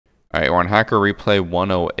Alright, we're on Hacker Replay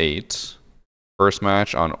 108. First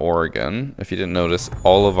match on Oregon. If you didn't notice,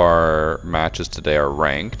 all of our matches today are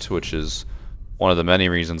ranked, which is one of the many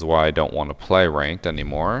reasons why I don't want to play ranked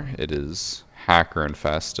anymore. It is hacker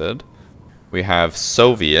infested. We have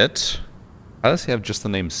Soviet. How does he have just the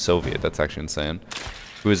name Soviet? That's actually insane.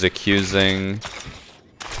 Who is accusing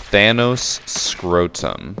Thanos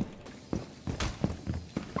Scrotum.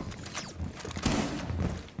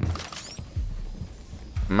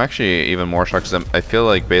 I'm actually even more shocked because I feel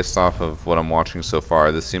like based off of what I'm watching so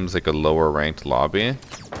far, this seems like a lower ranked lobby.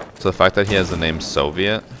 So the fact that he has the name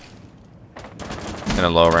Soviet in a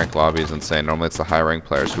low ranked lobby is insane. Normally it's the high ranked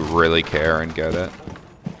players who really care and get it.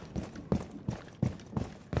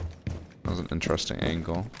 That was an interesting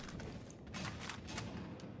angle.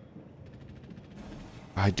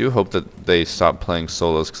 I do hope that they stop playing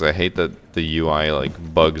solos because I hate that the UI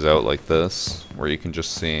like bugs out like this, where you can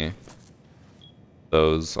just see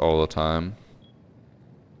those all the time.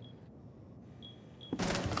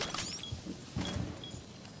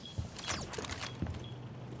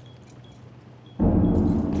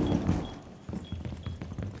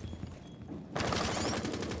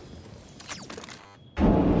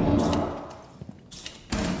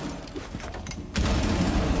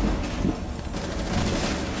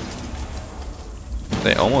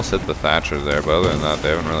 They almost hit the Thatchers there, but other than that,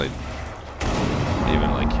 they haven't really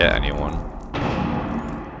even like hit anyone.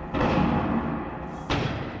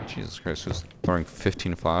 Jesus Christ, who's throwing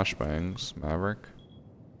 15 flashbangs? Maverick?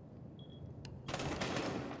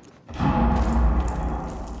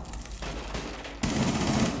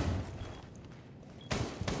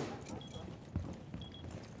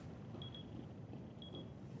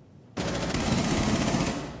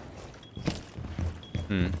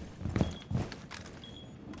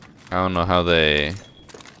 I don't know how they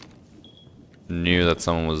knew that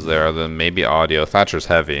someone was there, other than maybe audio. Thatcher's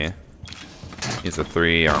heavy. He's a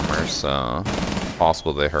 3 armor, so it's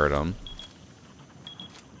possible they heard him.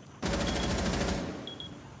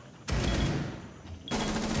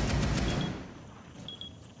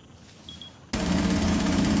 I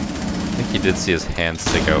think he did see his hand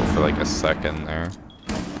stick out for like a second there.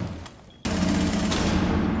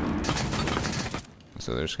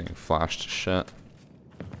 So they're just getting flashed to shit.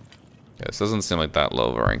 Yeah, this doesn't seem like that low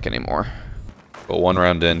of a rank anymore. But one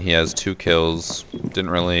round in, he has 2 kills. Didn't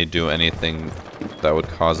really do anything that would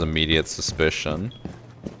cause immediate suspicion.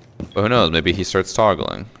 But who knows, maybe he starts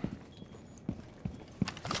toggling.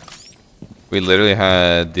 We literally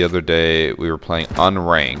had, the other day, we were playing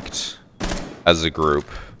unranked as a group.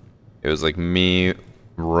 It was like me,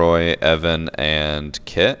 Roy, Evan, and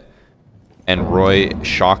Kit. And Roy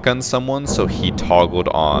shotgunned someone, so he toggled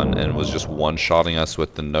on and was just one-shotting us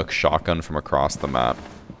with the Nook shotgun from across the map.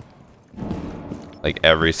 Like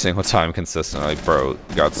every single time consistent. Like bro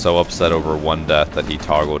got so upset over one death that he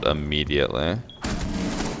toggled immediately.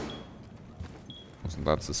 Wasn't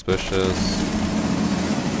that suspicious?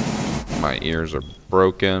 My ears are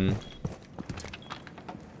broken.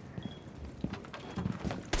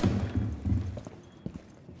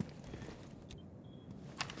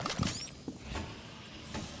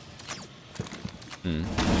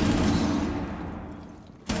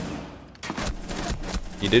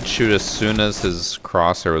 He did shoot as soon as his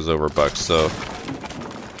crosshair was over Buck, so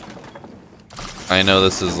I know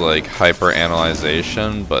this is like hyper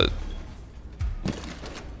analyzation, but I'm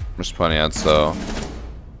just pointing out, so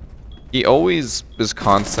he always is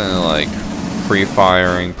constantly like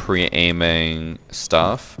pre-firing, pre-aiming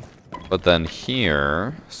stuff, but then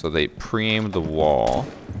here, so they pre-aimed the wall,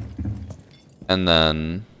 and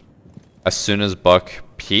then as soon as Buck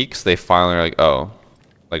peeks, they finally are like, oh,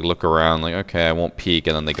 like look around, like okay, I won't peek,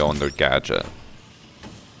 and then they go on their gadget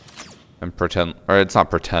and pretend, or it's not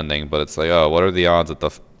pretending, but it's like, oh, what are the odds that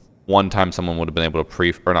the one time someone would have been able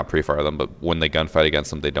to not pre-fire them, but when they gunfight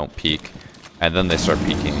against them, they don't peek, and then they start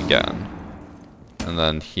peeking again. And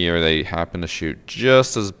then here they happen to shoot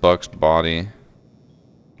just as Buck's body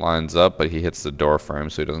lines up, but he hits the door frame,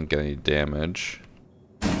 so he doesn't get any damage.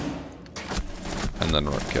 And then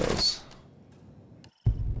Rook kills.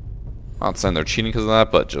 Not saying they're cheating because of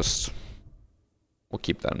that, but just we'll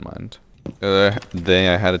keep that in mind. The other day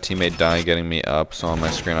I had a teammate die getting me up, so on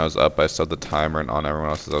my screen I was up, I set the timer, and on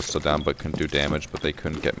everyone else's I was still down but couldn't do damage, but they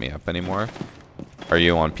couldn't get me up anymore. Are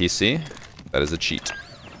you on PC? That is a cheat.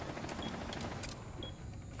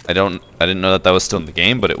 I didn't know that was still in the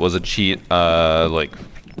game, but it was a cheat like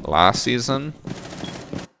last season.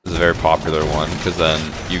 This is a very popular one, because then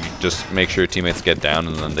you just make sure your teammates get down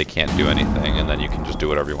and then they can't do anything, and then you can just do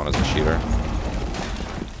whatever you want as a cheater.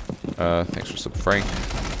 Thanks for sub, Frank.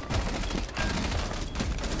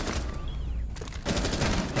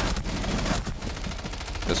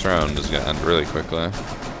 This round is gonna end really quickly.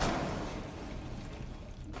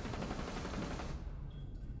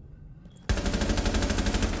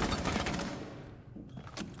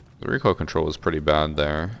 The recoil control was pretty bad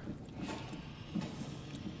there.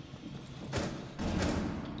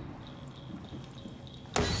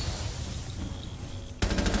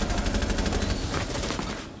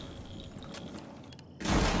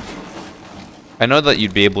 I know that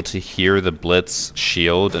you'd be able to hear the blitz,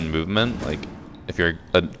 shield, and movement. Like, if you're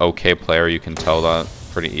an okay player, you can tell that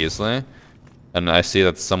pretty easily. And I see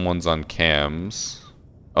that someone's on cams.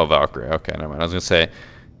 Oh, Valkyrie. Okay, never mind. I was gonna say,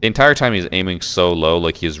 the entire time he's aiming so low,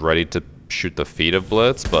 like he's ready to shoot the feet of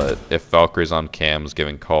blitz. But if Valkyrie's on cams,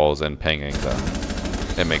 giving calls and pinging,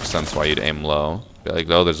 then it makes sense why you'd aim low. Be like,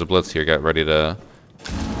 oh, there's a blitz here. Get ready to.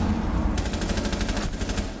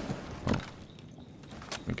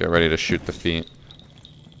 Get ready to shoot the feet.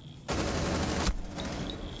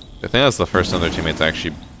 I think that's the first time their teammates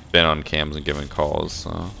actually been on cams and given calls,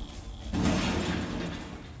 so.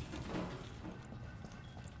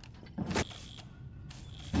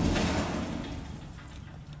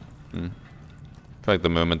 I feel like the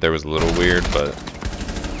movement there was a little weird, but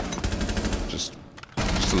just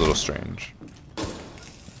a little strange.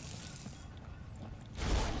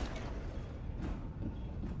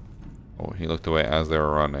 Oh, he looked away as they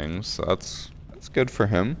were running, so that's good for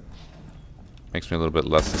him. Makes me a little bit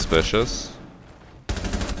less suspicious.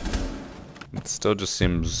 It still just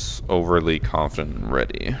seems overly confident and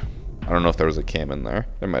ready. I don't know if there was a cam in there.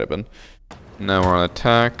 There might have been. Now we're on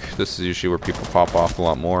attack. This is usually where people pop off a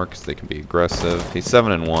lot more because they can be aggressive. He's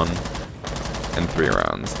 7-1 in 3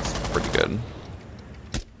 rounds. That's pretty good.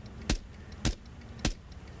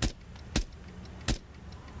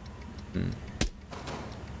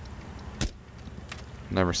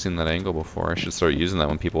 Never seen that angle before. I should start using that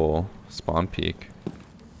when people spawn peek.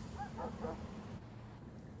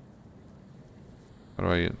 How do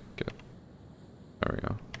I get? There we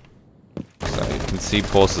go. So you can see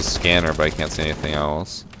Pulse's scanner, but I can't see anything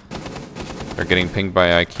else. They're getting pinged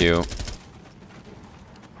by IQ.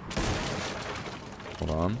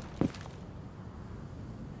 Hold on.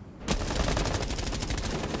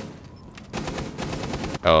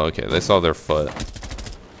 Oh, okay. They saw their foot.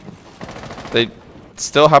 They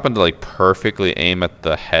still happen to like perfectly aim at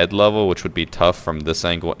the head level, which would be tough from this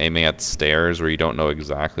angle, aiming at stairs where you don't know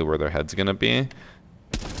exactly where their head's gonna be.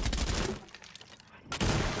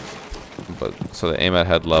 But so they aim at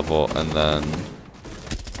head level and then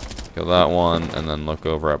kill that one, and then look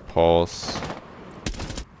over at Pulse.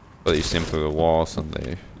 But you see him through the wall, so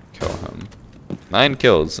they kill him. 9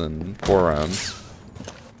 kills in 4 rounds.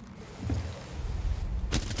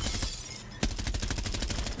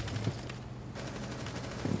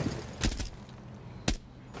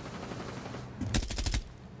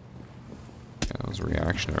 That was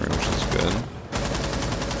reactionary, which is good.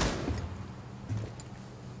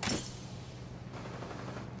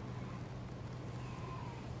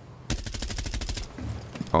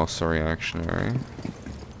 Also reactionary.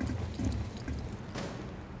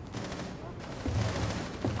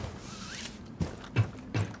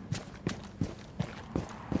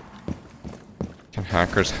 Can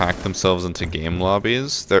hackers hack themselves into game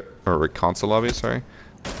lobbies? Or console lobbies, sorry.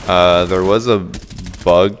 There was a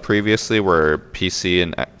bug previously where PC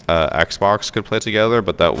and Xbox could play together,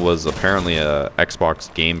 but that was apparently a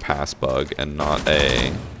Xbox Game Pass bug and not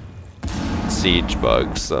a Siege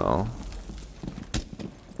bug, so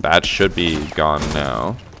that should be gone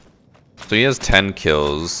now. So he has 10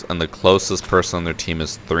 kills, and the closest person on their team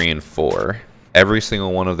is 3 and 4. Every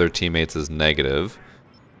single one of their teammates is negative.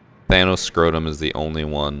 Thanos Scrotum is the only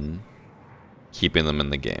one keeping them in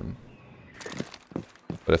the game.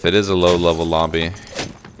 But if it is a low-level lobby,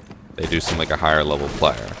 they do seem like a higher-level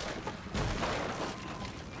player.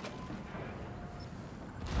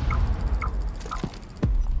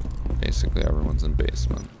 Basically, everyone's in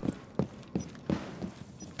basement.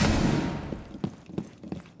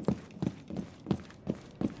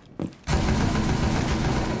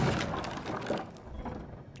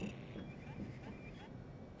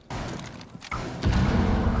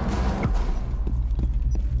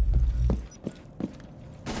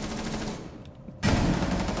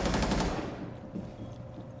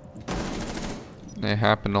 They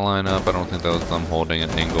happen to line up. I don't think that was them holding an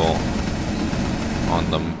angle on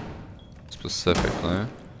them specifically.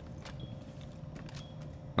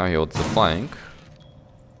 Now he holds the flank,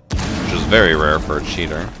 which is very rare for a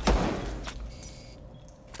cheater.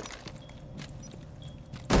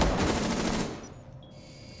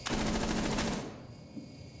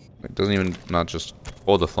 It doesn't even not just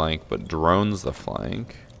hold the flank, but drones the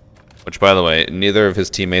flank. Which, by the way, neither of his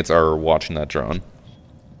teammates are watching that drone.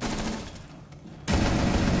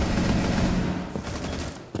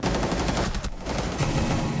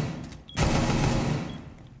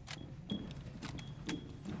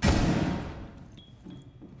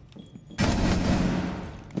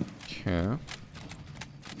 Yeah.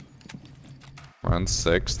 Round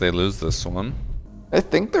 6, they lose this one. I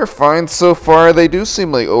think they're fine so far. They do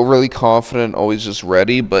seem like overly confident, always just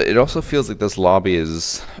ready, but it also feels like this lobby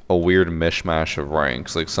is a weird mishmash of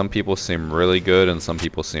ranks. Like, some people seem really good and some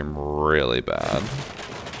people seem really bad.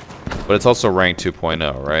 But it's also rank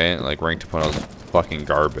 2.0, right? Like, rank 2.0 is fucking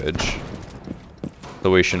garbage.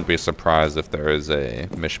 So we shouldn't be surprised if there is a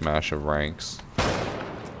mishmash of ranks.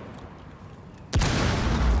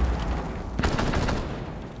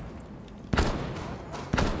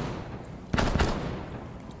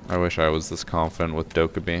 I wish I was this confident with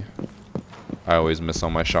Dokkaebi. I always miss all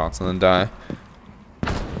my shots and then die.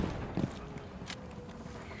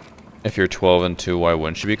 If you're 12 and 2, why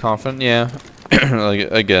wouldn't you be confident? Yeah.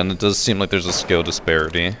 Like, again, it does seem like there's a skill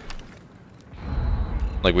disparity.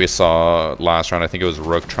 Like we saw last round, I think it was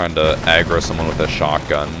Rook trying to aggro someone with a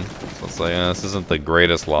shotgun. So it's like, this isn't the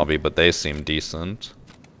greatest lobby, but they seem decent.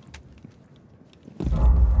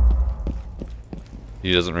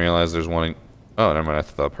 He doesn't realize there's one... Oh, never mind, I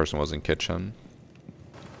thought that person was in kitchen.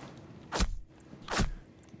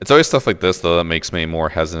 It's always stuff like this, though, that makes me more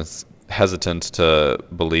hesitant to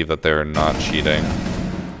believe that they're not cheating.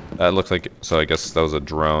 That looked like... So I guess that was a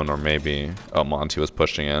drone, or maybe... Oh, Monty was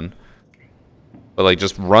pushing in. But, like,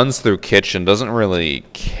 just runs through kitchen, doesn't really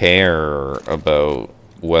care about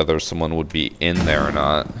whether someone would be in there or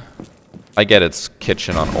not. I get it's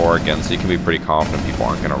kitchen on Oregon, so you can be pretty confident people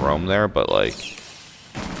aren't going to roam there, but, like...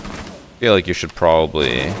 I feel like you should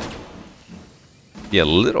probably be a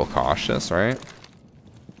little cautious, right?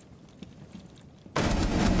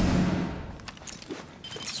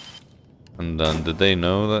 And then, did they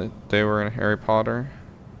know that they were in Harry Potter?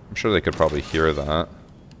 I'm sure they could probably hear that.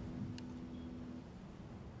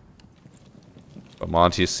 But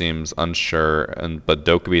Monty seems unsure, but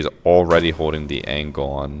Dokkaebi is already holding the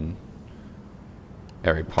angle on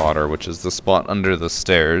Harry Potter, which is the spot under the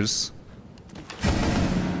stairs.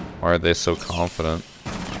 Why are they so confident?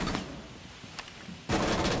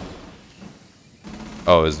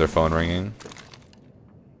 Oh, is their phone ringing?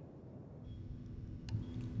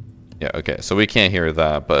 Yeah, okay, so we can't hear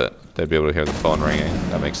that, but they'd be able to hear the phone ringing.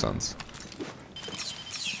 That makes sense.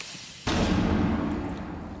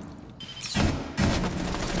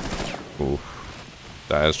 Oof.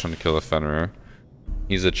 That is trying to kill the Fenrir.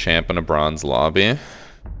 He's a champ in a bronze lobby.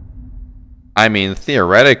 I mean,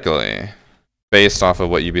 theoretically... Based off of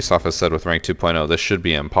what Ubisoft has said with Rank 2.0, this should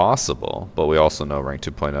be impossible. But we also know Rank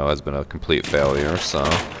 2.0 has been a complete failure, so...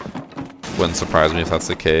 Wouldn't surprise me if that's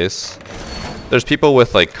the case. There's people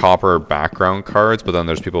with, like, copper background cards, but then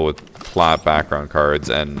there's people with flat background cards,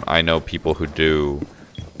 and I know people who do...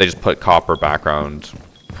 They just put copper background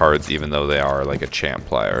cards even though they are, like, a champ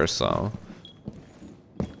player, so...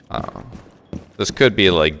 I don't know. This could be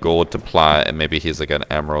like gold to plat, and maybe he's like an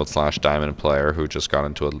emerald/diamond player who just got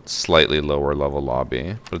into a slightly lower level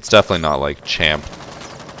lobby. But it's definitely not like champ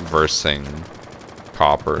versing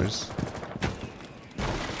coppers.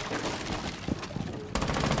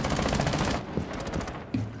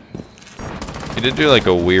 He did do like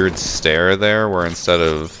a weird stare there, where instead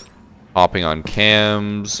of hopping on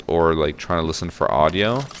cams or like trying to listen for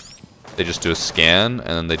audio, they just do a scan and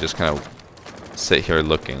then they just kind of sit here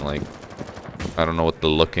looking like... I don't know what the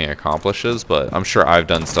looking accomplishes, but I'm sure I've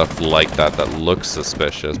done stuff like that that looks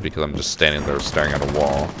suspicious because I'm just standing there staring at a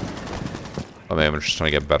wall. Or maybe I'm just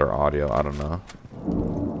trying to get better audio, I don't know.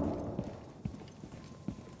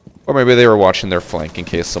 Or maybe they were watching their flank in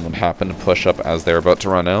case someone happened to push up as they were about to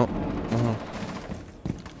run out.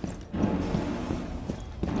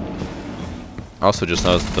 I also just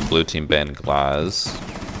noticed that the blue team banned Glaz.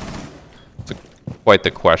 It's quite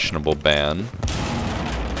the questionable ban.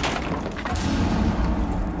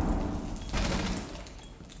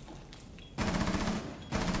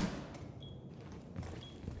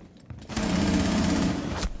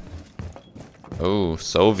 Oh,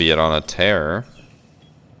 Soviet on a tear.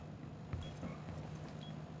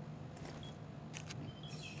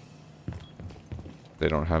 They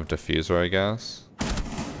don't have diffuser, I guess.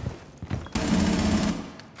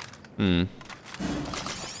 Do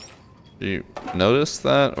you notice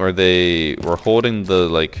that? Or they were holding the,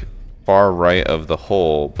 like, far right of the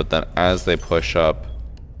hole, but then as they push up,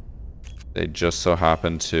 they just so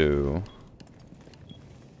happen to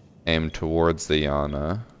aim towards the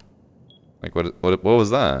Yana. Like, what was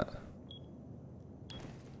that?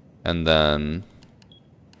 And then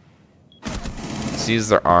sees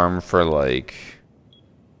their arm for, like,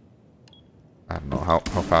 I don't know, how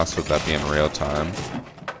fast would that be in real time?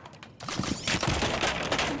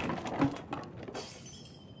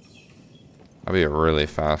 That'd be a really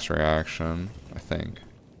fast reaction, I think.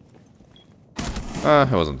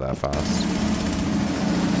 It wasn't that fast.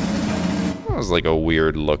 It was like a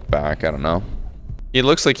weird look back, I don't know. He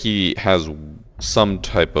looks like he has some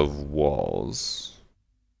type of walls.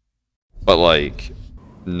 But like,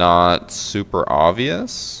 not super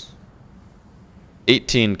obvious.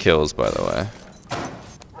 18 kills, by the way.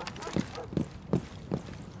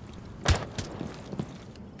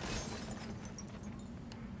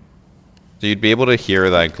 So you'd be able to hear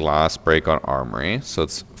that glass break on Armory, so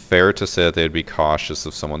it's fair to say that they'd be cautious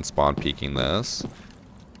if someone spawn peeking this.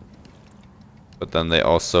 But then they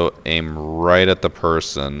also aim right at the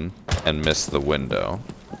person and miss the window.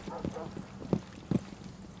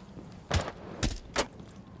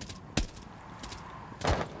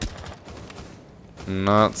 I'm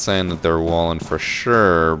not saying that they're walling for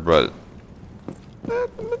sure, but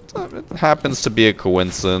it happens to be a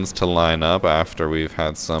coincidence to line up after we've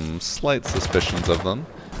had some slight suspicions of them.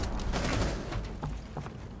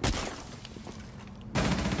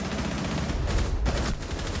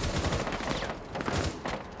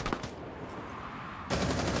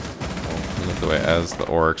 The way as the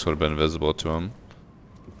Oryx would have been visible to him.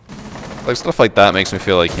 Like stuff like that makes me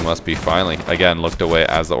feel like he must be finally, again, looked away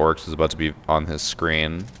as the Oryx is about to be on his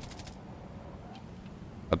screen.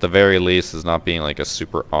 At the very least, is not being like a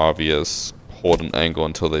super obvious hold an angle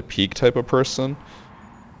until they peek type of person.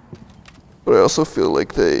 But I also feel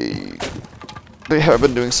like they have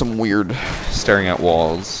been doing some weird staring at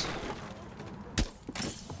walls.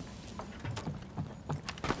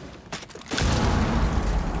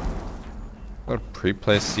 A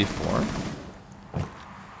pre-placed C4?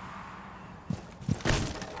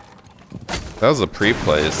 That was a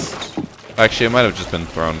pre-placed. Actually, it might have just been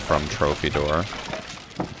thrown from trophy door.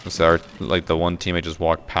 So like the one teammate just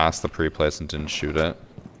walked past the pre-place and didn't shoot it.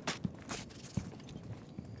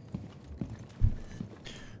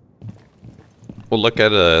 We'll look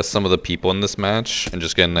at some of the people in this match and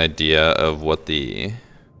just get an idea of what the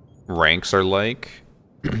ranks are like,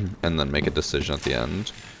 and then make a decision at the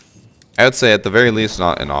end. I would say at the very least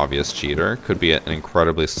not an obvious cheater. Could be an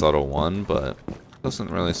incredibly subtle one, but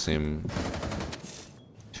doesn't really seem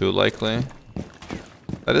too likely.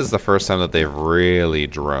 That is the first time that they've really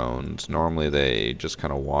droned. Normally they just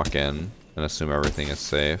kind of walk in and assume everything is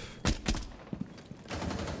safe.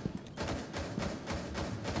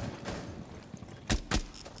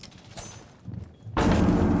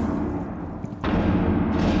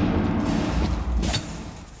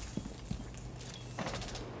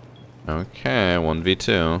 Okay,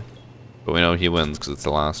 1v2. But we know he wins because it's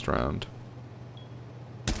the last round.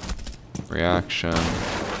 Reaction.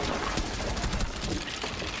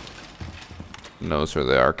 Knows where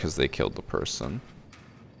they are because they killed the person.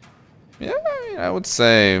 Yeah, I would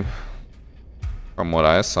say from what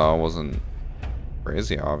I saw wasn't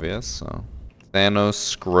crazy obvious, so. Thanos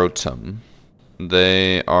Scrotum.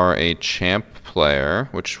 They are a champ player,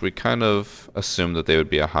 which we kind of assumed that they would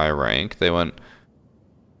be a high rank. They went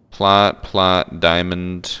plat,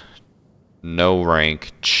 diamond, no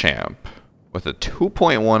rank, champ. With a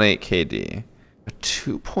 2.18 KD. A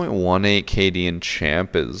 2.18 KD in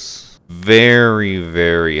champ is very,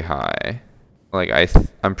 very high. Like,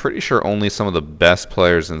 I'm pretty sure only some of the best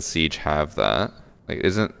players in Siege have that. Like,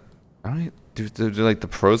 isn't... I don't do like, the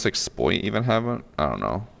pros exploit even have it? I don't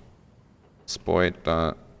know. Exploit,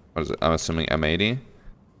 what is it? I'm assuming M80?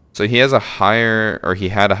 So he has a higher... Or he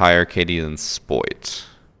had a higher KD than Spoit.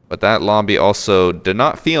 But that lobby also did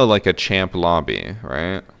not feel like a champ lobby,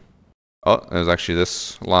 right? Oh, it was actually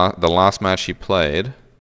the last match he played.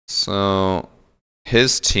 So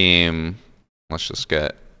his team, let's just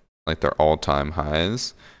get like their all-time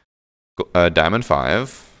highs. Diamond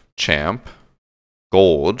 5, champ,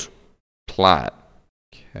 gold, plat.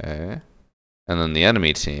 Okay. And then the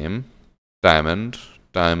enemy team, diamond,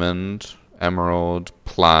 emerald,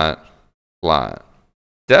 plat.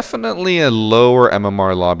 Definitely a lower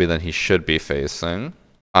MMR lobby than he should be facing.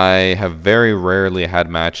 I have very rarely had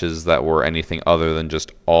matches that were anything other than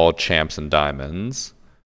just all champs and diamonds.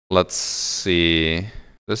 Let's see.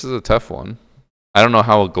 This is a tough one. I don't know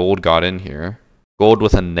how a gold got in here. Gold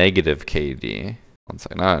with a negative KD. One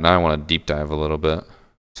second. Now I want to deep dive a little bit.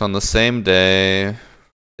 So on the same day,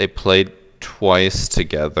 they played twice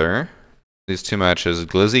together. These two matches,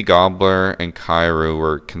 Glizzy Gobbler and Kairu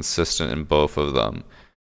were consistent in both of them.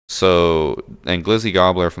 So, and Glizzy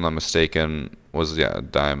Gobbler, if I'm not mistaken, was, yeah,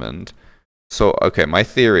 diamond. So, okay, my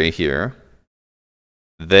theory here,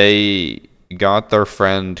 they got their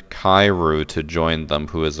friend Kairu to join them,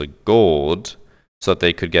 who is a gold, so that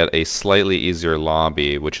they could get a slightly easier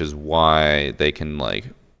lobby, which is why they can, like,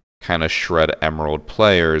 kind of shred emerald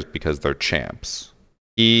players because they're champs.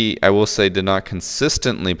 He, I will say, did not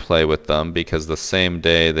consistently play with them because the same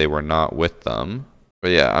day they were not with them.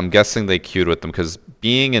 But yeah, I'm guessing they queued with them because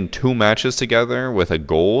being in 2 matches together with a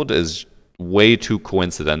gold is way too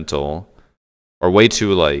coincidental. Or way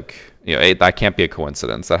too, like, you know, that can't be a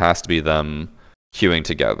coincidence. That has to be them queuing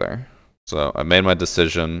together. So I made my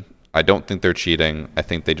decision. I don't think they're cheating. I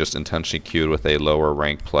think they just intentionally queued with a lower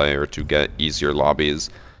ranked player to get easier lobbies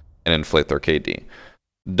and inflate their KD.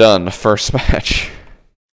 Done. First match.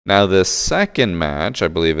 Now this second match, I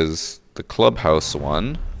believe is the clubhouse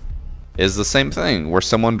one, is the same thing, where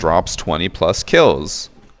someone drops 20 plus kills.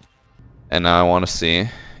 And now I want to see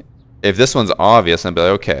if this one's obvious, I'd be like,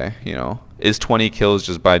 okay, you know, is 20 kills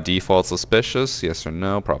just by default suspicious? Yes or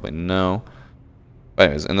no? Probably no. But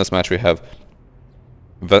anyways, in this match we have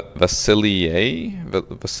Varsity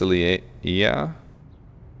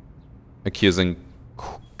accusing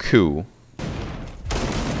Ku.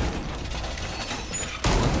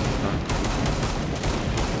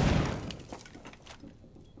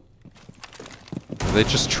 Are they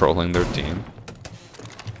just trolling their team?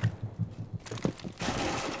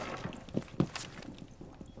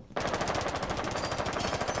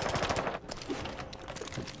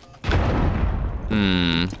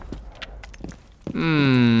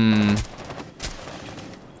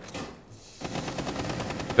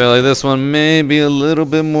 I feel like this one may be a little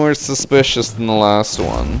bit more suspicious than the last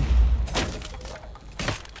one.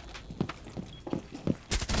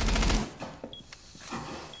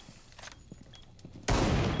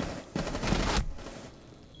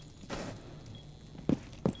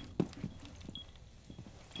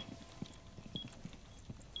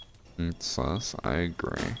 It's sus, I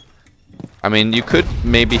agree. I mean, you could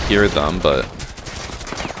maybe hear them, but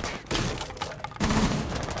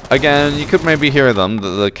again, you could maybe hear them.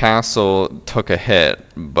 The castle took a hit,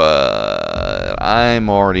 but I'm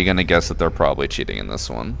already gonna guess that they're probably cheating in this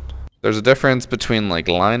one. There's a difference between like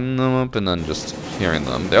lining them up and then just hearing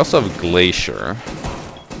them. They also have Glacier,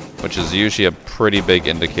 which is usually a pretty big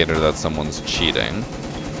indicator that someone's cheating,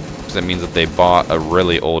 because it means that they bought a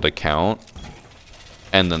really old account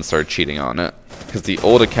and then started cheating on it. Because the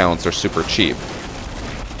old accounts are super cheap.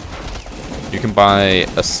 You can buy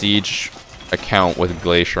a Siege account with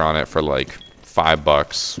Glacier on it for like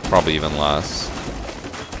 $5, probably even less.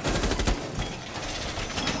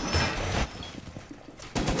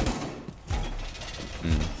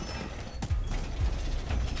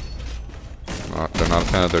 They're not a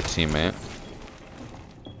fan of their teammate.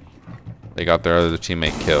 They got their other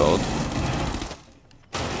teammate killed.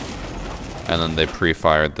 And then they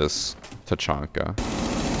pre-fired this Tachanka.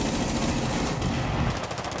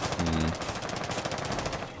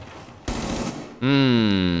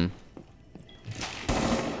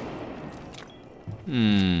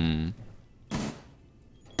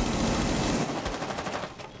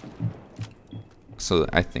 So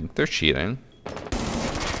I think they're cheating.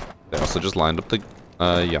 They also just lined up the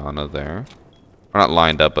Yana there. Or not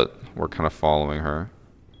lined up, but we're kind of following her.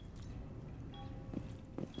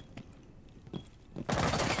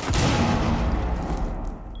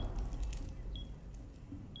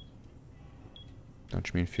 Don't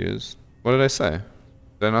you mean fuse? What did I say?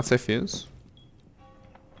 Did I not say fuse?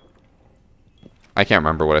 I can't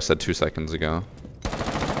remember what I said 2 seconds ago.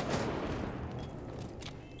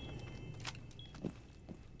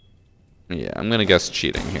 Yeah, I'm gonna guess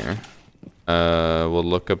cheating here. We'll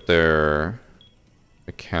look up their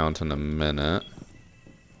account in a minute.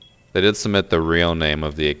 They did submit the real name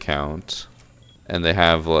of the account. And they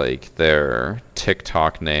have like their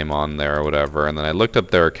TikTok name on there or whatever. And then I looked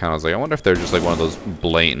up their account. I was like, I wonder if they're just like one of those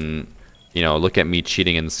blatant, you know, look at me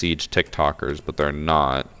cheating in Siege TikTokers, but they're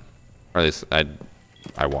not. Or at least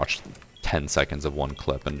I watched 10 seconds of one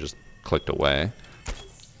clip and just clicked away.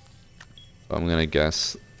 So I'm gonna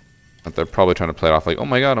guess that they're probably trying to play it off like, oh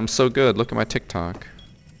my god, I'm so good. Look at my TikTok.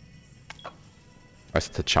 I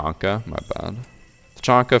said Tachanka, my bad.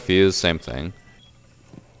 Tachanka, fuse, same thing.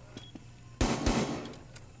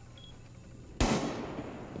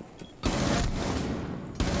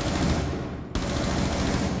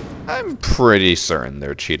 I'm pretty certain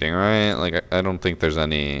they're cheating, right? Like, I don't think there's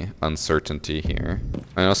any uncertainty here.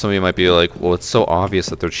 I know some of you might be like, well, it's so obvious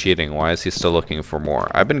that they're cheating. Why is he still looking for more?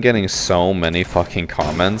 I've been getting so many fucking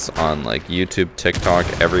comments on, like, YouTube, TikTok,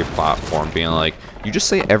 every platform being like, you just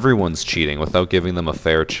say everyone's cheating without giving them a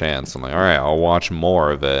fair chance. I'm like, alright, I'll watch more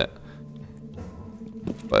of it.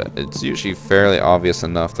 But it's usually fairly obvious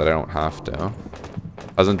enough that I don't have to.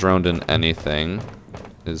 Hasn't droned in anything.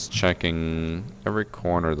 Is checking every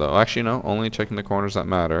corner though. Actually, no, only checking the corners that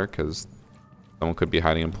matter, because someone could be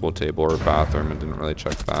hiding in pool table or bathroom and didn't really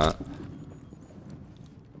check that.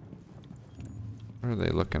 What are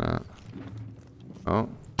they looking at? Oh,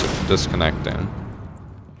 disconnecting.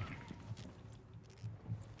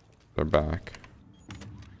 They're back.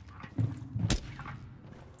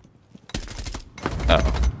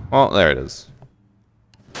 Oh. Well, there it is.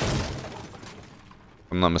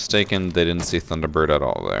 If I'm not mistaken, they didn't see Thunderbird at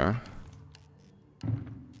all there.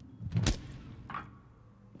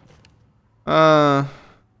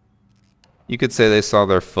 You could say they saw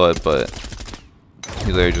their foot, but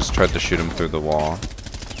they just tried to shoot him through the wall.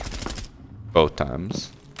 Both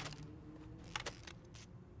times.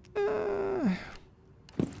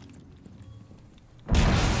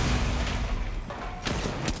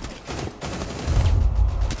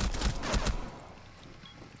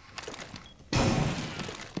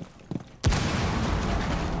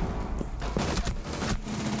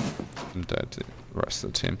 I'm dead to the rest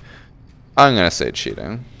of the team. I'm gonna say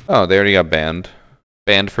cheating. Oh, they already got banned.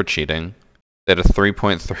 Banned for cheating. They had a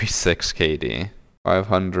 3.36 KD.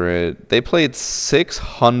 500. They played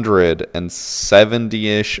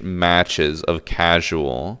 670-ish matches of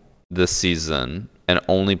casual this season and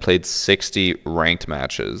only played 60 ranked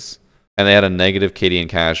matches. And they had a negative KD in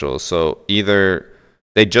casual. So either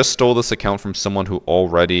they just stole this account from someone who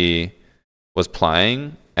already was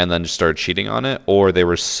playing and then just started cheating on it, or they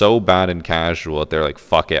were so bad in casual that they're like,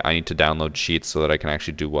 fuck it, I need to download cheats so that I can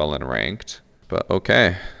actually do well in ranked. But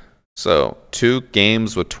okay. So, 2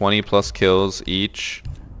 games with 20 plus kills each.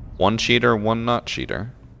 1 cheater, 1 not cheater.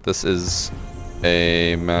 This is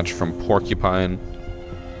a match from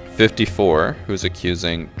Porcupine54, who's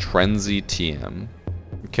accusing Trenzy TM.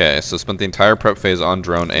 Okay, so spent the entire prep phase on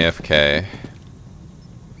drone AFK.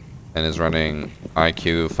 And is running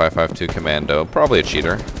IQ 552 Commando. Probably a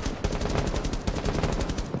cheater.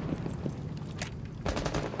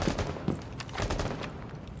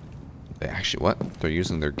 They actually, what? They're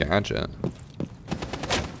using their gadget.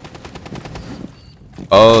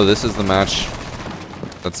 Oh, this is the match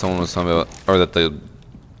that someone was talking about, or that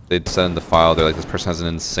they'd said in the file. They're like, this person has an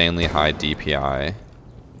insanely high DPI.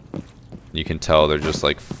 You can tell they're just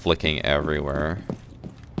like flicking everywhere.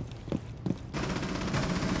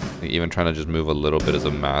 Like, even trying to just move a little bit is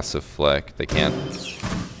a massive flick. They can't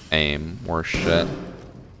aim or shit.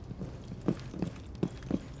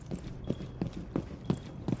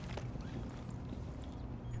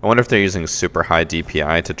 I wonder if they're using super high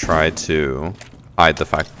DPI to try to hide the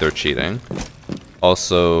fact that they're cheating.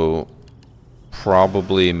 Also,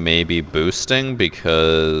 probably maybe boosting,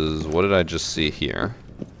 because what did I just see here?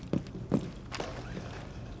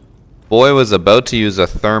 Boy was about to use a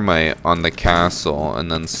thermite on the castle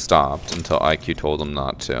and then stopped until IQ told him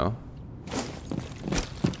not to.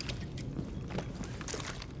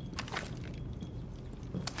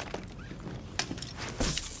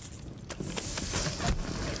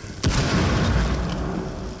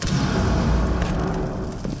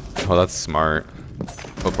 Oh, that's smart.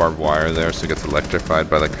 Put barbed wire there so it gets electrified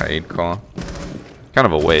by the Kaid call. Kind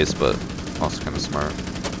of a waste, but also kind of smart.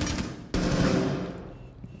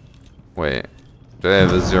 Wait, do they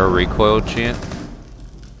have a 0 recoil cheat?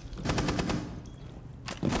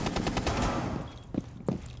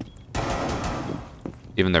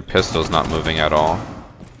 Even their pistol's not moving at all.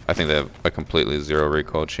 I think they have a completely 0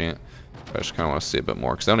 recoil cheat. But I just kind of want to see a bit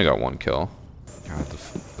more, because they only got 1 kill. God,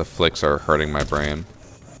 the flicks are hurting my brain.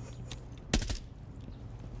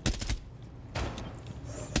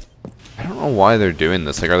 I don't know why they're doing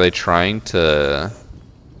this. Like, are they trying to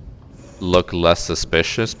look less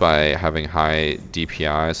suspicious by having high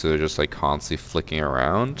DPI, so they're just like constantly flicking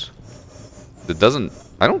around? It doesn't...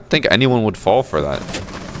 I don't think anyone would fall for that.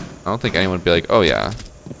 I don't think anyone would be like, oh yeah,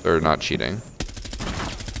 they're not cheating.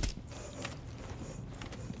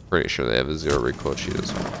 Pretty sure they have a 0 recoil cheat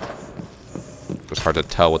as well. Just hard to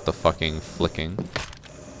tell with the fucking flicking.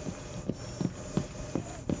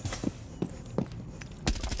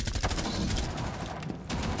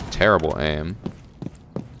 Terrible aim.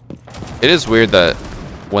 It is weird that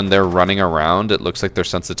when they're running around, it looks like their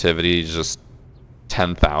sensitivity is just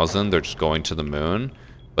 10,000. They're just going to the moon.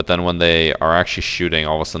 But then when they are actually shooting,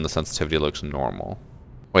 all of a sudden the sensitivity looks normal.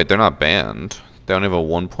 Wait, they're not banned. They only have a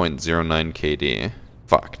 1.09 KD.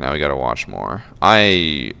 Fuck, now we gotta watch more.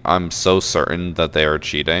 I'm so certain that they are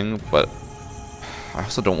cheating, but I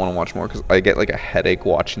also don't want to watch more because I get like a headache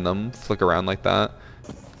watching them flick around like that.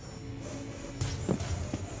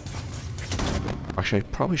 Actually, I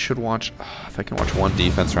probably should watch, if I can watch one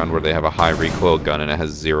defense round where they have a high recoil gun and it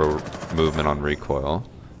has 0 movement on recoil.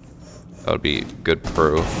 That would be good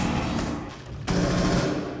proof.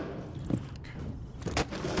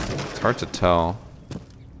 It's hard to tell.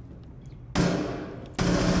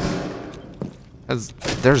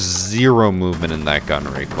 There's 0 movement in that gun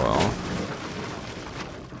recoil.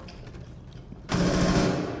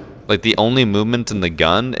 Like, the only movement in the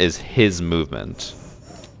gun is his movement.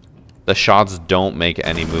 The shots don't make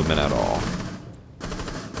any movement at all.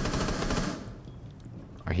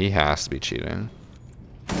 He has to be cheating.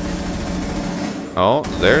 Oh,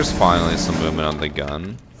 there's finally some movement on the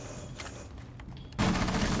gun.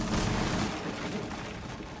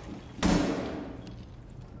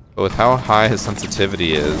 But with how high his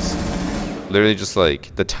sensitivity is, literally just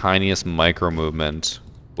like the tiniest micro movement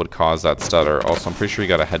would cause that stutter. Also, I'm pretty sure he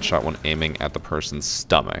got a headshot when aiming at the person's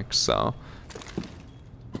stomach, so.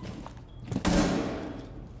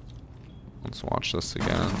 Let's watch this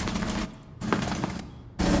again.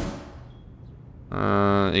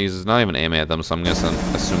 He's not even aiming at them, so I'm gonna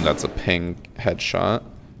assume that's a ping headshot.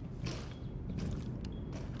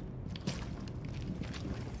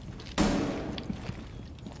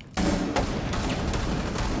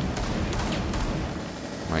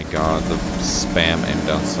 My god, the spam aim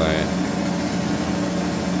down sight.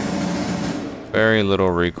 Very little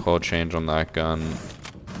recoil change on that gun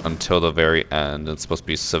until the very end. It's supposed to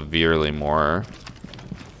be severely more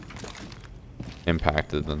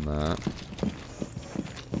impacted than that.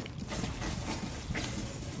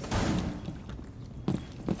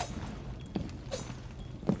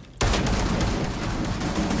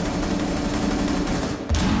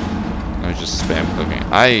 I just spam clicking.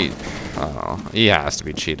 I don't know. He has to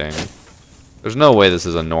be cheating. There's no way this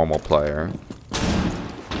is a normal player.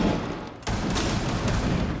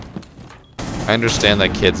 I understand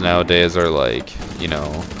that kids nowadays are like, you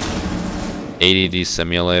know, ADD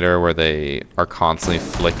simulator where they are constantly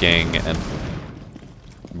flicking and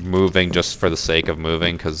moving just for the sake of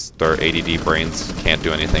moving because their ADD brains can't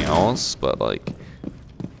do anything else, but like,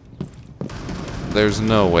 there's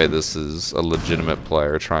no way this is a legitimate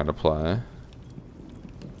player trying to play.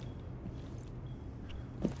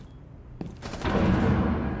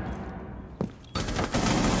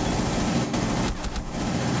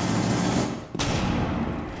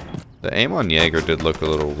 The aim on Jaeger did look a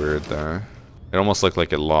little weird there. It almost looked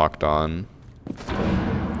like it locked on.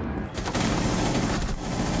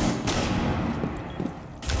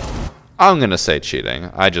 I'm gonna say cheating.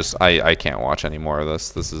 I can't watch any more of this.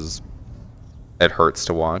 This is... It hurts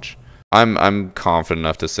to watch. I'm confident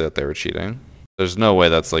enough to say that they were cheating. There's no way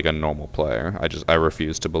that's like a normal player. I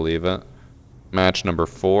refuse to believe it. Match number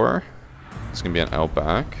 4. It's gonna be an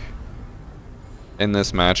Outback. In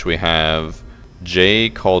this match we have Jay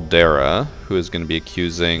Caldera, who is going to be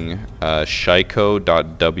accusing Shiko.YWE.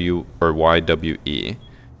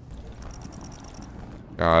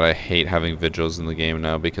 God, I hate having vigils in the game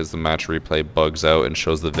now because the match replay bugs out and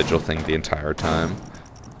shows the vigil thing the entire time.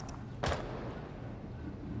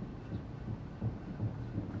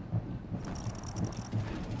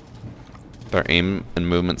 Their aim and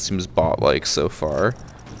movement seems bot-like so far.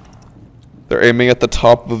 They're aiming at the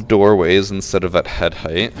top of doorways instead of at head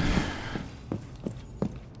height.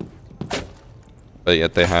 But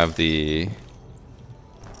yet they have the,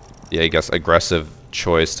 I guess, aggressive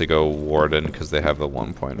choice to go Warden because they have the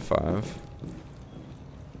 1.5.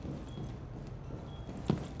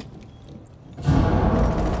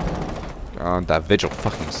 God, that Vigil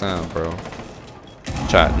fucking sound, bro.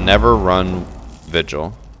 Chat, never run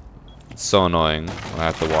Vigil. It's so annoying when I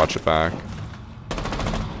have to watch it back.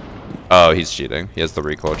 Oh, he's cheating. He has the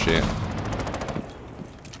recoil cheat.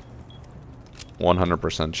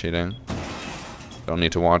 100% cheating. Don't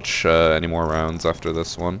need to watch any more rounds after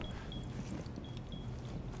this one.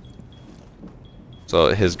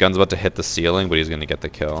 So his gun's about to hit the ceiling, but he's gonna get the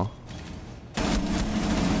kill. He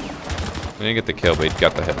didn't get the kill, but he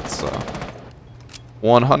got the hit, so.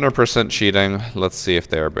 100% cheating. Let's see if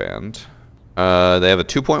they are banned. They have a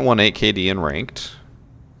 2.18 KD in ranked,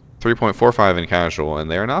 3.45 in casual, and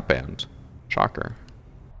they are not banned. Shocker.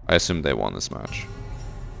 I assume they won this match.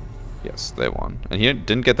 Yes, they won. And he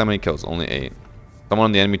didn't get that many kills, only 8. Someone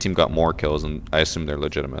on the enemy team got more kills, and I assume they're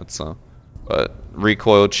legitimate, so. But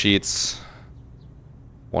recoil cheats,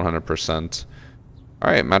 100%.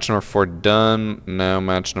 Alright, match number 4 done. Now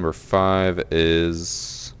match number 5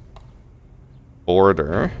 is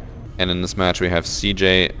Border. And in this match we have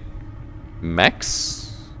CJ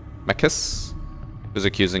Mekis, who's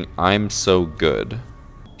accusing I'm So Good.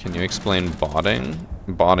 Can you explain botting?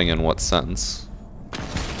 Botting in what sense?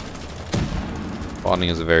 Botting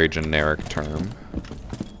is a very generic term.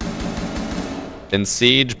 In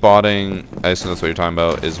Siege, botting, I assume that's what you're talking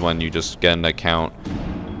about, is when you just get an account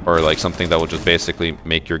or like something that will just basically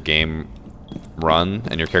make your game run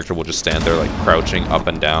and your character will just stand there like crouching up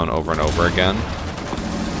and down over and over again.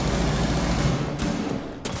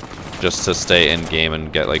 Just to stay in game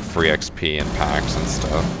and get like free XP and packs and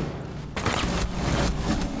stuff.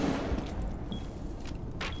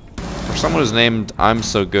 For someone who's named I'm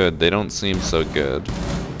So Good, they don't seem so good.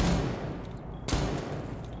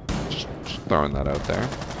 Just throwing that out there.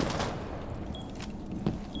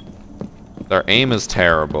 Their aim is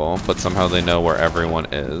terrible, but somehow they know where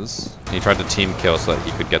everyone is. He tried to team kill so that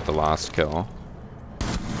he could get the last kill.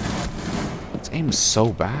 His aim is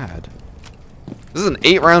so bad. This is an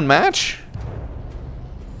 8-round match?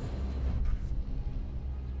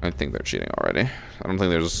 I think they're cheating already. I don't think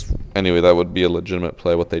there's any way that would be a legitimate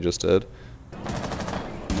play, what they just did.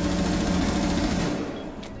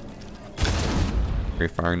 Free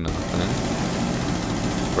firing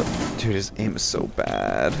nothing. But, dude, his aim is so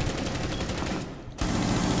bad.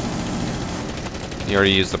 He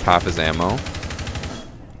already used up half his ammo.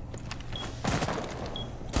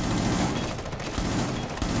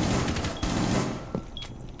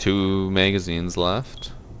 Two magazines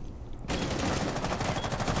left.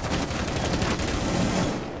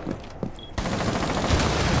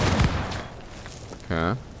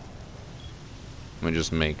 Okay. Let me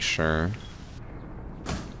just make sure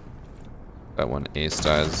that when Ace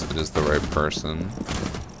dies, it is the right person.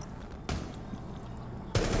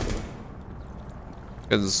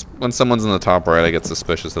 Because when someone's in the top right, I get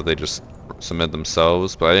suspicious that they just submit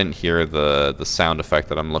themselves, but I didn't hear the sound effect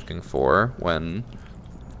that I'm looking for when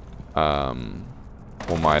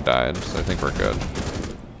my died, so I think we're good. I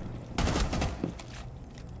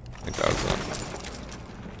think that was it.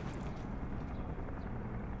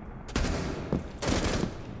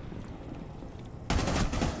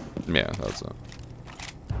 Yeah, that's it.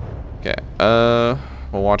 Okay,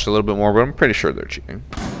 we'll watch a little bit more, but I'm pretty sure they're cheating.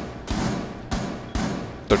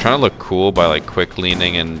 They're trying to look cool by like quick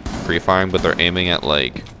leaning and pre-firing, but they're aiming at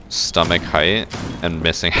like stomach height and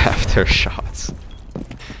missing half their shots.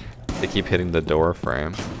 They keep hitting the door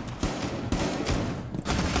frame.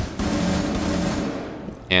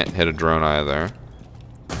 Can't hit a drone either.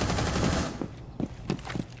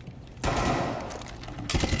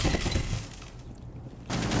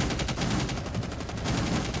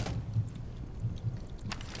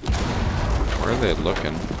 Where are they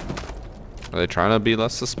looking? Are they trying to be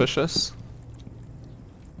less suspicious?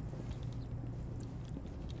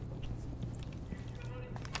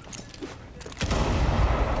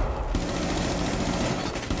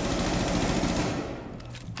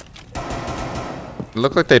 It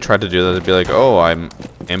looked like they tried to do that. They'd be like, oh, I'm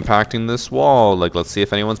impacting this wall. Like, let's see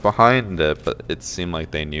if anyone's behind it. But it seemed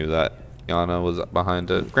like they knew that Yana was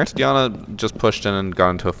behind it. Granted, Yana just pushed in and got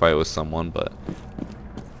into a fight with someone, but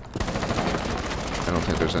I don't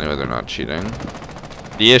think there's any way they're not cheating.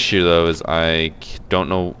 The issue, though, is I don't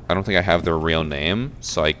know. I don't think I have their real name,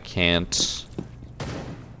 so I can't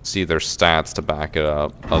see their stats to back it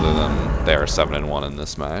up, other than they are 7-1 in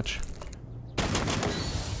this match.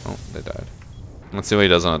 Oh, they died. Let's see what he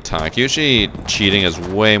does on attack. Usually, cheating is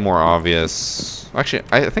way more obvious. Actually,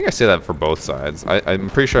 I think I say that for both sides. I'm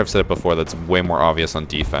pretty sure I've said it before that's way more obvious on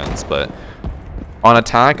defense, but on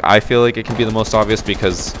attack, I feel like it can be the most obvious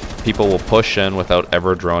because people will push in without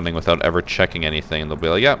ever droning, without ever checking anything. They'll be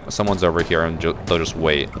like, yeah, someone's over here, and they'll just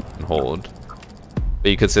wait and hold.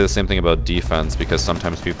 But you could say the same thing about defense, because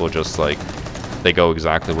sometimes people just, like, they go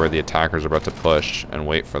exactly where the attackers are about to push and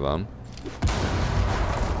wait for them.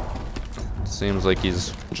 Seems like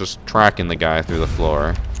he's just tracking the guy through the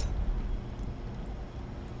floor.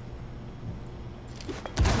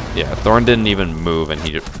 Yeah, Thorn didn't even move, and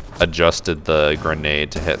he adjusted the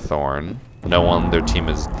grenade to hit Thorn. No one on their team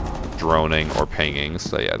is droning or pinging,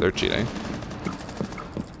 so yeah, they're cheating.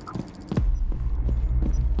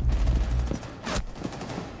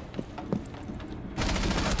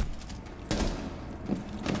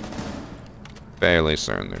 Fairly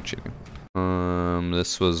certain they're cheating.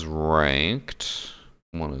 This was ranked.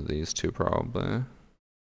 One of these two probably.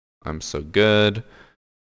 I'm So Good.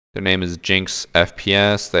 Their name is Jinx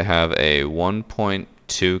FPS. They have a 1.2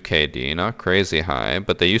 KD, not crazy high,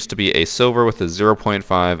 but they used to be a silver with a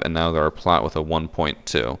 0.5, and now they're a plat with a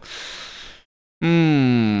 1.2.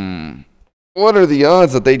 What are the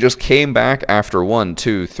odds that they just came back after 1,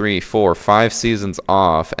 2, 3, 4, 5 seasons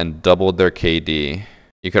off and doubled their KD?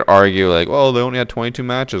 You could argue like, well, they only had 22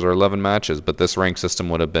 matches or 11 matches, but this rank system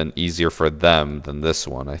would have been easier for them than this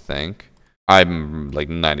one, I think. I'm like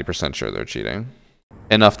 90% sure they're cheating.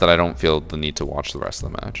 Enough that I don't feel the need to watch the rest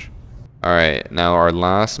of the match. Alright, now our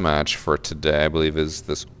last match for today, I believe, is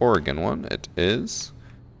this Oregon one. It is.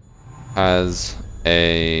 Has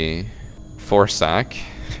a 4-sack,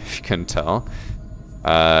 if you can tell.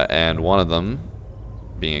 And one of them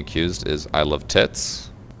being accused is I Love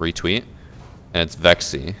Tits. Retweet. And it's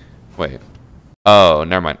Vexy. Wait. Oh,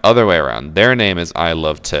 never mind. Other way around. Their name is I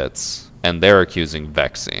Love Tits, and they're accusing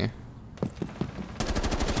Vexy.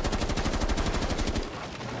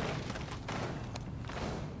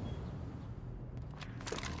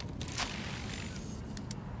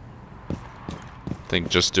 think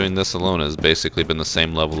just doing this alone has basically been the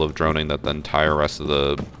same level of droning that the entire rest of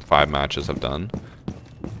the 5 matches have done.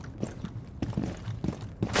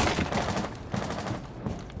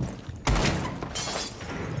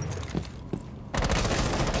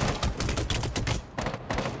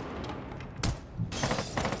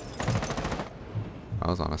 I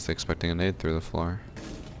was honestly expecting a nade through the floor.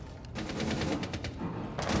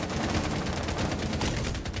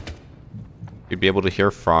 You'd be able to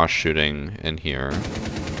hear Frost shooting in here,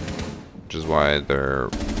 which is why they're,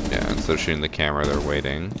 yeah, instead of shooting the camera, they're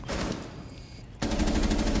waiting.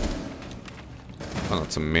 Oh,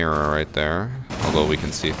 that's a mirror right there, although we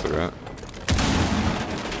can see through it.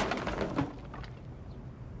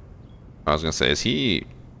 I was gonna say, is he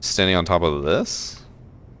standing on top of this?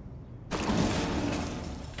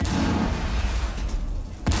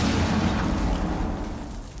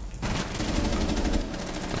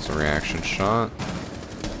 Reaction shot.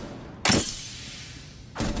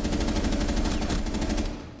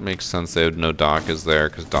 Makes sense they would know Doc is there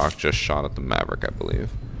because Doc just shot at the Maverick, I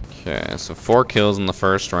believe. Okay, so 4 kills in the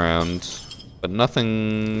first round, but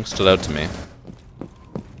nothing stood out to me.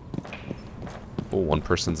 Oh, one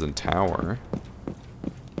person's in tower.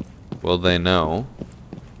 Will they know?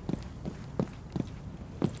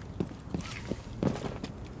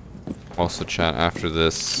 Also, chat, after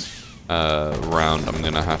this round, I'm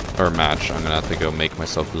gonna have, or match, I'm gonna have to go make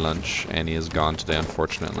myself lunch. Annie is gone today,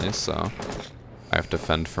 unfortunately, so I have to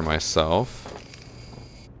fend for myself.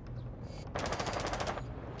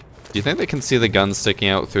 Do you think they can see the gun sticking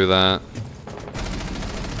out through that?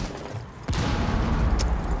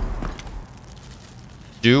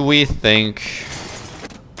 Do we think...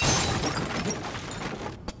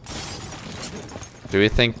 Do we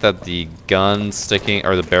think that the gun sticking,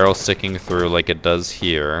 or the barrel sticking through like it does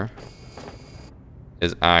here,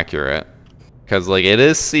 is accurate? Because, like, it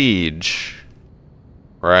is Siege,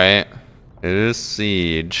 right? It is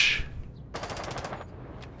Siege.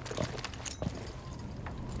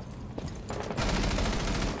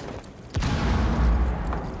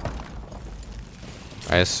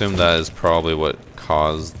 I assume that is probably what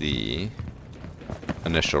caused the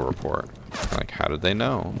initial report. Like, how did they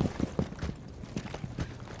know?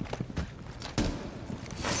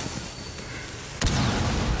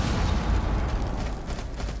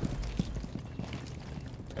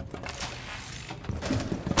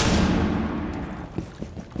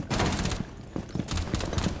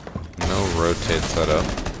 Rotate setup.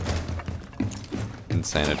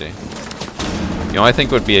 Insanity. You know, I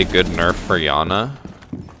think would be a good nerf for Yana.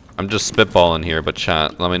 I'm just spitballing here, but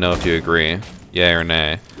chat, let me know if you agree. Yay or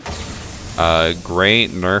nay. Great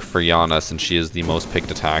nerf for Yana since she is the most picked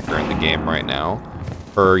attacker in the game right now.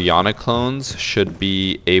 Her Yana clones should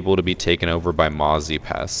be able to be taken over by Mozzie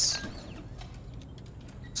pests.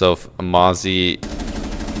 So if Mozzie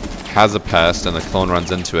has a pest and the clone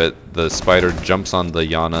runs into it, the spider jumps on the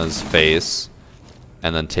Yana's face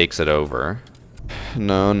and then takes it over.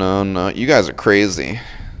 No, no, no. You guys are crazy.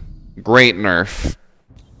 Great nerf.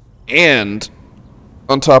 And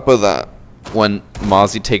on top of that, when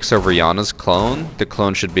Mozzie takes over Yana's clone, the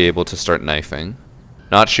clone should be able to start knifing.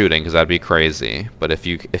 Not shooting, because that'd be crazy. But if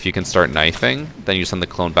you can start knifing, then you send the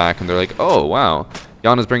clone back and they're like, oh, wow.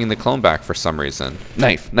 Yana's bringing the clone back for some reason.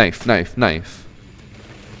 Knife, knife, knife, knife.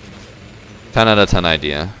 10 out of 10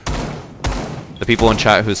 idea. The people in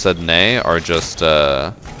chat who said nay are just,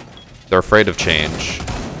 they're afraid of change.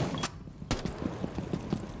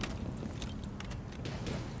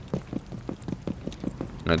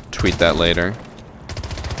 I'm gonna tweet that later.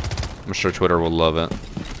 I'm sure Twitter will love it.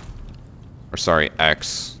 Or sorry,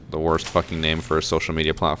 X. The worst fucking name for a social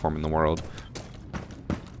media platform in the world.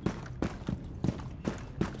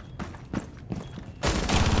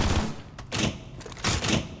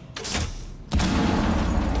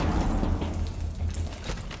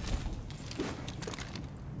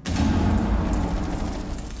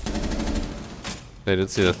 They did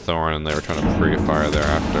see the thorn and they were trying to pre-fire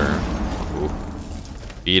thereafter. Ooh.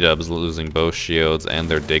 B-dubs losing both shields and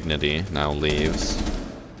their dignity now leaves.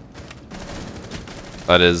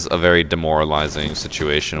 That is a very demoralizing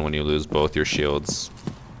situation when you lose both your shields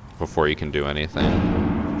before you can do anything.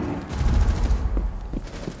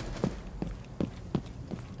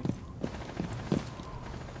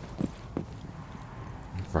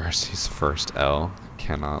 Varsy's first L.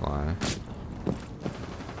 Cannot lie.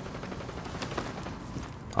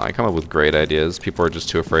 I come up with great ideas. People are just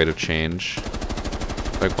too afraid of change.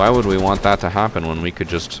 Like, why would we want that to happen when we could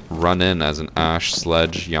just run in as an Ashe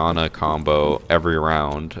Sledge Yana combo every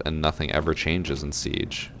round and nothing ever changes in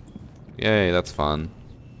Siege? Yay, that's fun.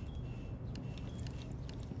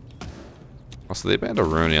 Also, they banned a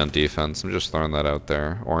Rooney on defense. I'm just throwing that out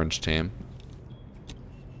there. Orange team.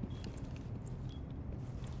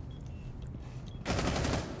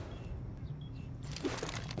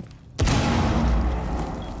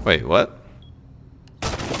 Wait, what?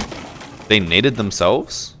 They naded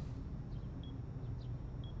themselves?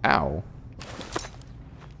 Ow.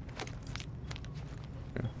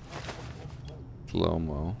 Okay.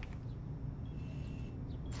 Slow-mo.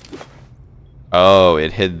 Oh,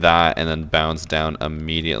 it hit that and then bounced down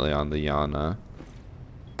immediately on the Yana.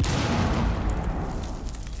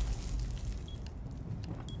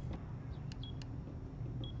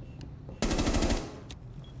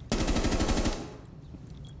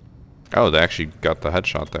 Oh, they actually got the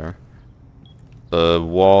headshot there. The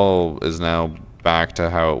wall is now back to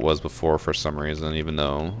how it was before for some reason, even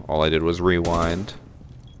though all I did was rewind.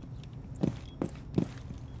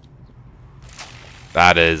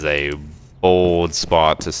 That is a bold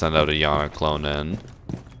spot to send out a Yana clone in.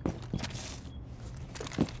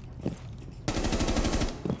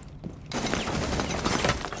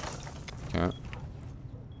 Okay.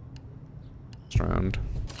 Next round.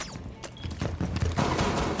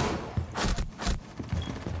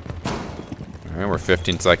 Alright, we're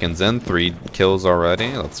 15 seconds in, 3 kills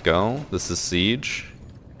already. Let's go. This is Siege.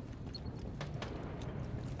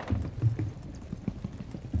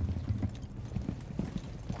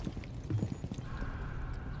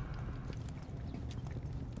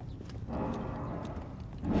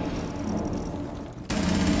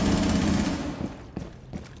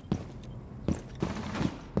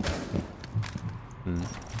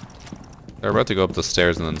 They're about to go up the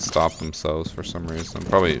stairs and then stop themselves for some reason.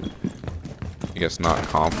 Probably, I guess, not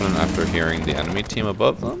confident after hearing the enemy team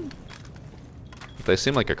above them. But they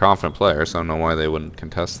seem like a confident player, so I don't know why they wouldn't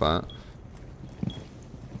contest that.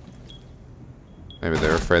 Maybe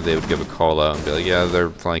they're afraid they would give a call out and be like, yeah, they're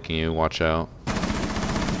flanking you, watch out.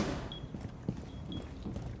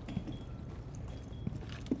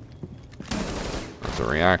 That's a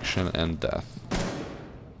reaction and death.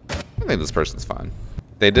 I think this person's fine.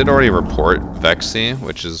 They did already report Vexy,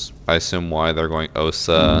 which is, I assume, why they're going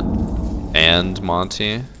Osa and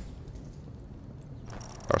Monty. They're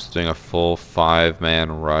also doing a full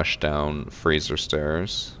 5-man rush down freezer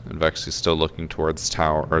stairs. And Vexy's still looking towards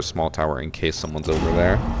tower or small tower in case someone's over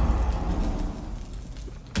there.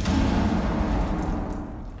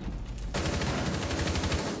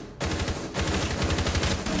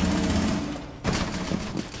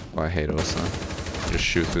 Oh, I hate Osa. Just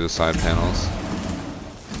shoot through the side panels.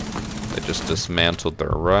 They just dismantled their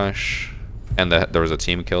rush. And there was a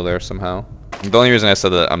team kill there somehow. The only reason I said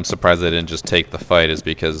that I'm surprised they didn't just take the fight is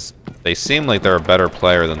because they seem like they're a better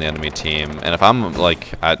player than the enemy team. And if I'm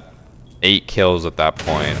like at 8 kills at that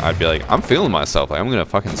point, I'd be like, I'm feeling myself. Like, I'm gonna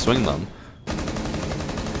fucking swing them.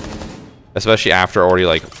 Especially after already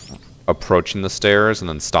like approaching the stairs and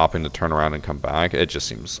then stopping to turn around and come back. It just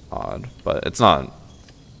seems odd. But it's not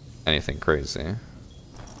anything crazy.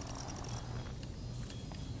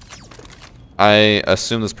 I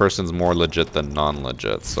assume this person's more legit than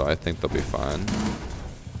non-legit, so I think they'll be fine.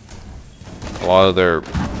 A lot of their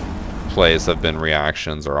plays have been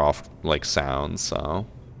reactions or off, like, sounds, so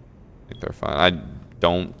I think they're fine.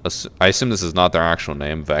 I assume this is not their actual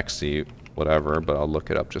name, Vexy, whatever, but I'll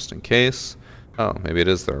look it up just in case. Oh, maybe it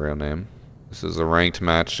is their real name. This is a ranked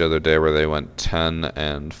match the other day where they went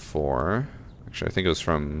 10-4. Actually, I think it was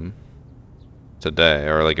from today,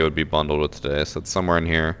 or like it would be bundled with today, so it's somewhere in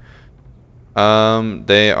here.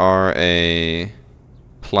 They are a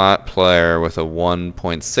plat player with a 1.6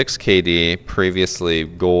 KD, previously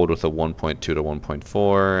gold with a 1.2 to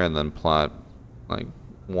 1.4, and then plat like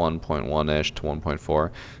 1.1-ish to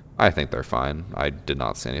 1.4. I think they're fine. I did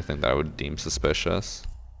not see anything that I would deem suspicious.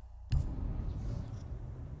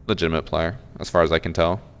 Legitimate player, as far as I can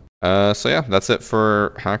tell. So yeah, that's it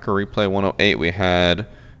for Hacker Replay 108. We had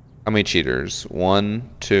how many cheaters? 1,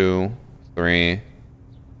 2, 3,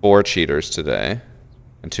 4 cheaters today,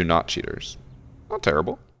 and 2 not cheaters. Not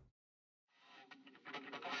terrible.